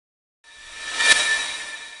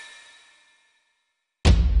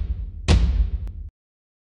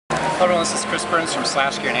Hello everyone, this is Chris Burns from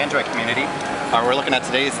SlashGear and Android community. We're looking at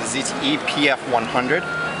today is the ZTE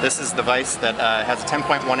PF100. This is a device that has a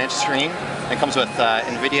 10.1 inch screen and comes with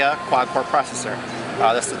NVIDIA quad-core processor.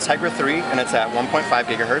 That's the Tegra 3 and it's at 1.5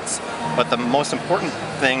 gigahertz. But the most important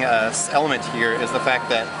thing, element here, is the fact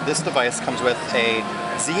that this device comes with a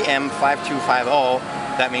ZM5250,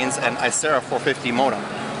 that means an Icera 450 modem.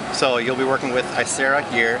 So you'll be working with Icera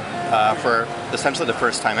here for essentially the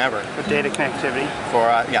first time ever. For data connectivity?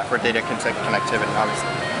 For data connectivity, obviously.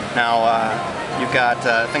 Now, you've got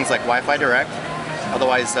things like Wi-Fi Direct.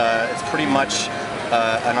 Otherwise, it's pretty much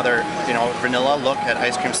another, vanilla look at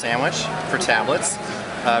ice cream sandwich for tablets.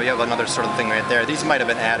 We have another sort of thing right there. These might have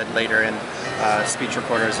been added later in speech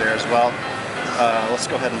recorders there as well. Let's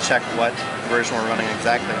go ahead and check what version we're running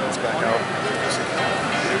exactly. Let's back out.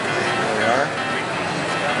 There we are.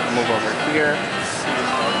 Move over here.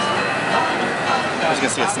 As you can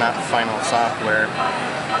see, it's not final software.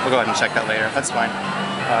 We'll go ahead and check that later. That's fine.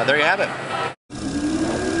 There you have it.